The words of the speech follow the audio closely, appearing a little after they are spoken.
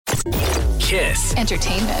KiSS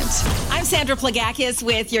Entertainment. I'm Sandra Plagakis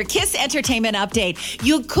with your KiSS Entertainment Update.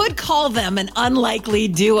 You could call them an unlikely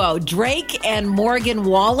duo, Drake and Morgan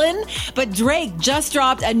Wallen, but Drake just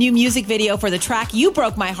dropped a new music video for the track You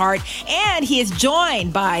Broke My Heart, and he is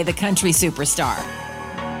joined by the country superstar.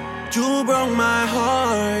 You broke my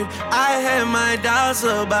heart. I had my doubts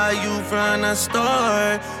about you from the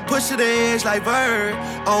start. Push to the edge like Bird.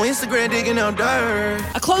 On Instagram digging up dirt.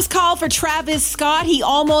 A close call for Travis Scott. He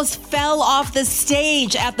almost fell off the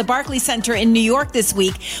stage at the Barclays Center in New York this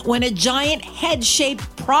week when a giant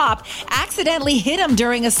head-shaped prop accidentally hit him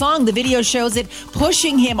during a song. The video shows it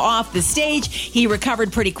pushing him off the stage. He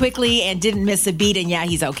recovered pretty quickly and didn't miss a beat, and yeah,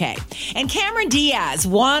 he's okay. And Cameron Diaz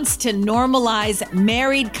wants to normalize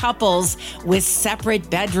married couples with separate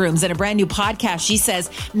bedrooms. In a brand new podcast, she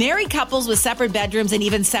says married couples with separate bedrooms and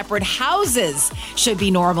even separate houses should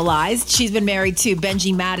be normalized. She's been married to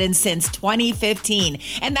Benji Madden since 2015.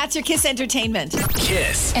 And that's your KiSS Entertainment.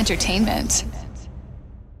 KiSS Entertainment.